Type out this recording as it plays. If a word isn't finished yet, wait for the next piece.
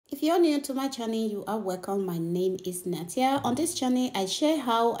If you're new to my channel, you are welcome. My name is Natia. On this channel, I share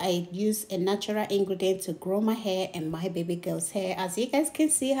how I use a natural ingredient to grow my hair and my baby girl's hair. As you guys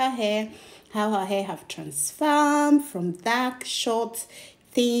can see her hair, how her hair have transformed from dark, short,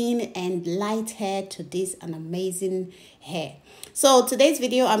 thin and light hair to this an amazing hair. So today's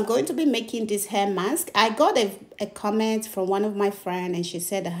video, I'm going to be making this hair mask. I got a comment from one of my friends, and she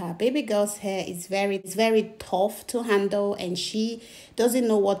said that her baby girl's hair is very tough to handle and she doesn't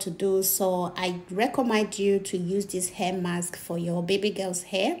know what to do. So I recommend you to use this hair mask for your baby girl's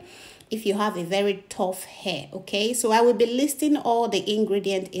hair if you have a very tough hair. Okay, so I will be listing all the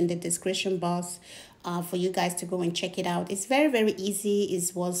ingredients in the description box for you guys to go and check it out. It's very easy.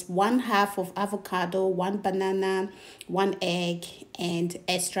 It was 1/2 of avocado, 1 banana, 1 egg, and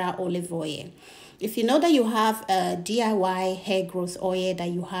extra olive oil. If you know that you have a DIY hair growth oil that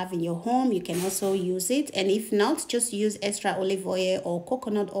you have in your home, you can also use it. And if not, just use extra olive oil or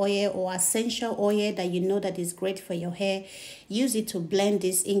coconut oil or essential oil that you know that is great for your hair. Use it to blend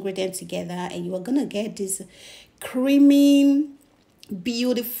this ingredient together and you are gonna get this creamy,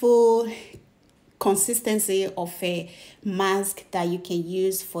 beautiful consistency of a mask that you can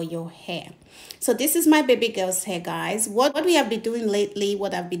use for your hair. So this is my baby girl's hair, guys. What we have been doing lately,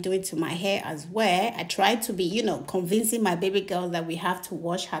 what I've been doing to my hair as well, I try to be, convincing my baby girl that we have to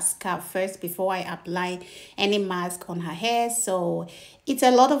wash her scalp first before I apply any mask on her hair. So it's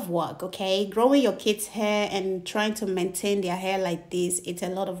a lot of work, okay? Growing your kids' hair and trying to maintain their hair like this, it's a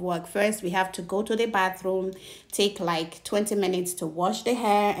lot of work. First, we have to go to the bathroom, take like 20 minutes to wash the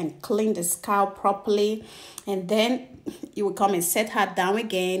hair and clean the scalp properly. And then you will come and set her down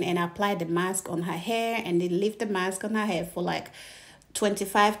again and apply the mask on her hair, and then leave the mask on her hair for like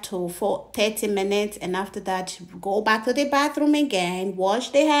 25 to 30 minutes. And after that, go back to the bathroom again, wash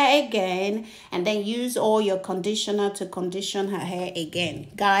the hair again, and then use all your conditioner to condition her hair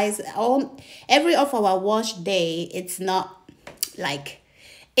again. Guys, on every of our wash day, it's not like,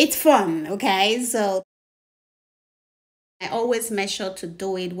 it's fun, okay? So I always make sure to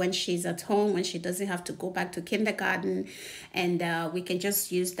do it when she's at home, when she doesn't have to go back to kindergarten, and we can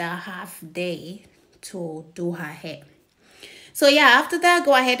just use that half day to do her hair. So yeah, after that,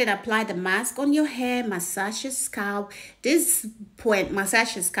 go ahead and apply the mask on your hair, massage your scalp. This point,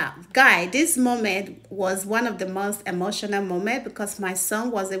 massage your scalp. Guy, this moment was one of the most emotional moments because my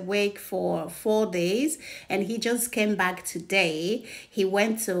son was awake for 4 days and he just came back today. He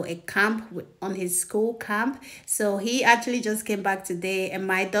went to a camp on his school camp. So he actually just came back today, and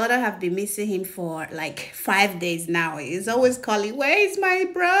my daughter have been missing him for like 5 days now. He's always calling, "Where is my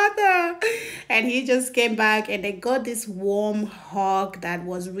brother?" And he just came back and they got this warm hug that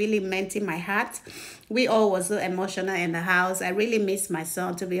was really melting my heart. We all were so emotional in the house. I really miss my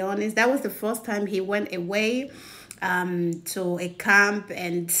son, to be honest. That was the first time he went away to a camp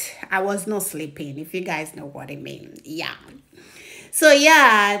and I was not sleeping, if you guys know what I mean. Yeah. So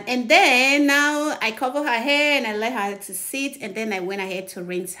yeah, and then now I cover her hair and I let her to sit, and then I went ahead to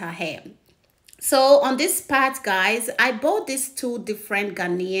rinse her hair. So on this part, guys, I bought these 2 different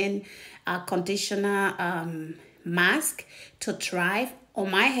Ghanaian conditioner mask to try on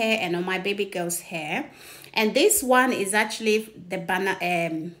my hair and on my baby girl's hair. And this one is actually the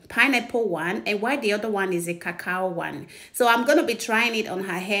pineapple one, and while the other one is a cacao one. So I'm going to be trying it on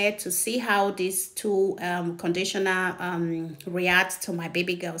her hair to see how these 2 conditioner react to my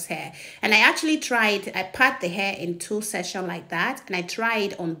baby girl's hair. And I actually tried, I pat the hair in 2 sessions like that, and I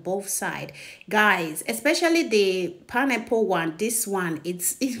tried on both sides. Guys, especially the pineapple one, this one,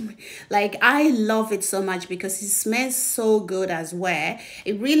 it's like, I love it so much because it smells so good as well.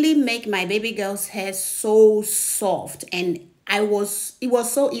 It really make my baby girl's hair so soft, and it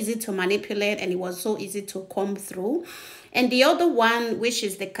was so easy to manipulate, and it was so easy to comb through. And the other one, which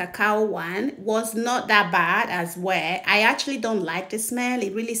is the cacao one, was not that bad as well. I actually don't like the smell.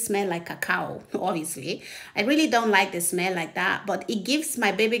 It really smells like cacao, obviously. I really don't like the smell like that, but it gives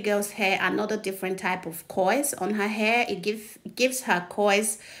my baby girl's hair another different type of coils on her hair. It gives her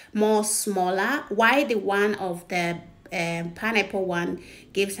coils more smaller, while the one of the pineapple one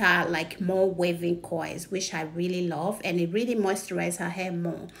gives her like more waving coils, which I really love, and it really moisturizes her hair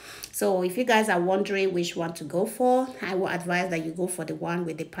more. So if you guys are wondering which one to go for, I will advise that you go for the one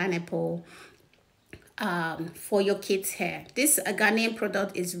with the pineapple for your kids' hair. This Ghanaian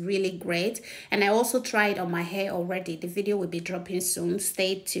product is really great, and I also tried on my hair already. The video will be dropping soon.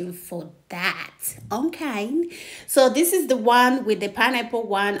 Stay tuned for that. Okay, so this is the one with the pineapple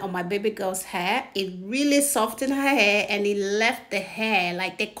one on my baby girl's hair. It really softened her hair, and it left the hair,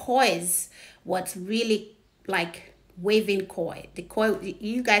 like the coils, was really like waving coil. The coil,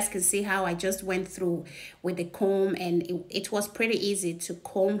 you guys can see how I just went through with the comb, and it was pretty easy to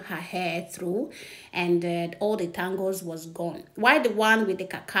comb her hair through, and all the tangles was gone. While the one with the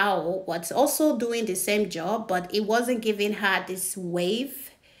cacao was also doing the same job, but it wasn't giving her this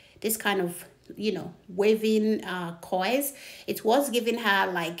wave, this kind of, you know, waving coils. It was giving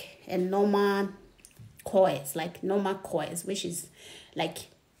her like a normal coils, like normal coils, which is like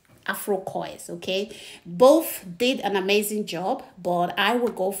afro coils. Okay, both did an amazing job, but I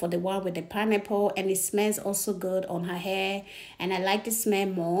would go for the one with the pineapple, and it smells also good on her hair, and I like the smell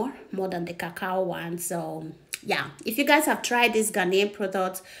more than the cacao one. So yeah, if you guys have tried this Ghanaian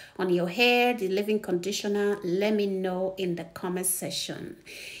product on your hair, the leave-in conditioner, let me know in the comment section.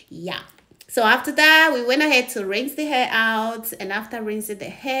 Yeah, so after that, we went ahead to rinse the hair out. And after rinsing the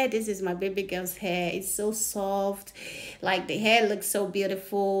hair, this is my baby girl's hair. It's so soft. Like, the hair looks so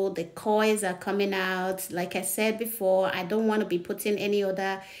beautiful. The coils are coming out. Like I said before, I don't want to be putting any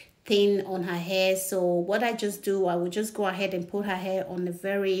other thing on her hair. So what I just do, I will just go ahead and put her hair on a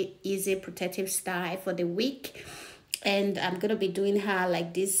very easy protective style for the week. And I'm going to be doing her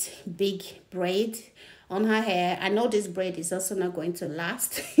like this big braid on her hair. I know this braid is also not going to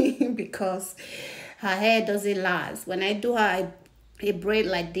last because her hair doesn't last. When I do her a braid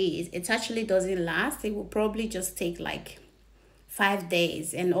like this, it actually doesn't last. It will probably just take like 5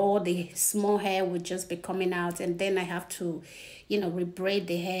 days, and all the small hair would just be coming out, and then I have to, you know, rebraid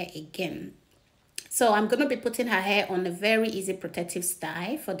the hair again. So I'm going to be putting her hair on a very easy protective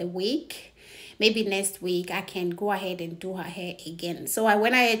style for the week. Maybe next week I can go ahead and do her hair again. So I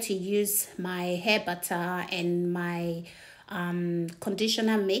went ahead to use my hair butter and my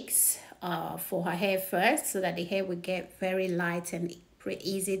conditioner mix for her hair first, so that the hair will get very light and pretty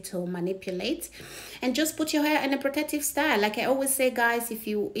easy to manipulate. And just put your hair in a protective style. Like I always say, guys, if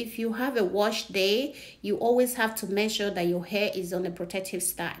you have a wash day, you always have to make sure that your hair is on a protective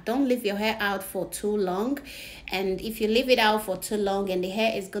style. Don't leave your hair out for too long. And if you leave it out for too long, and the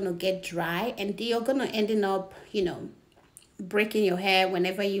hair is gonna get dry, and you're gonna ending up, you know, breaking your hair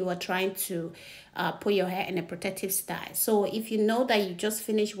whenever you are trying to put your hair in a protective style. So if you know that you just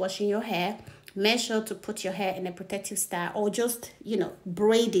finished washing your hair, make sure to put your hair in a protective style, or just, you know,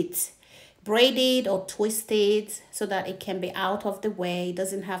 braid it or twist it so that it can be out of the way. It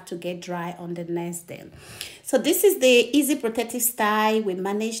doesn't have to get dry on the next day. So this is the easy protective style we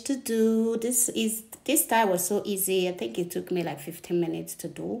managed to do. This style was so easy. I think it took me like 15 minutes to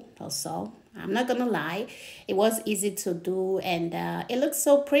do or so. I'm not gonna lie, it was easy to do, and it looks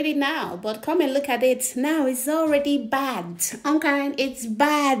so pretty now. But come and look at it now. It's already bad. Okay, it's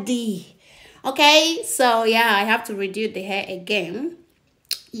baddy. Okay, so yeah, I have to redo the hair again.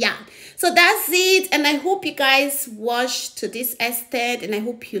 Yeah, so that's it, and I hope you guys watched to this extent, and I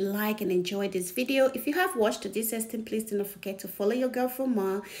hope you like and enjoy this video. If you have watched to this extent, please do not forget to follow your girl for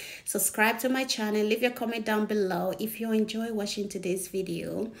more, subscribe to my channel, leave your comment down below if you enjoy watching today's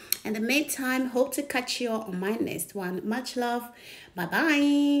video. In the meantime, hope to catch you on my next one. Much love. Bye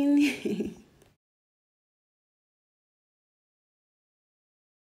bye.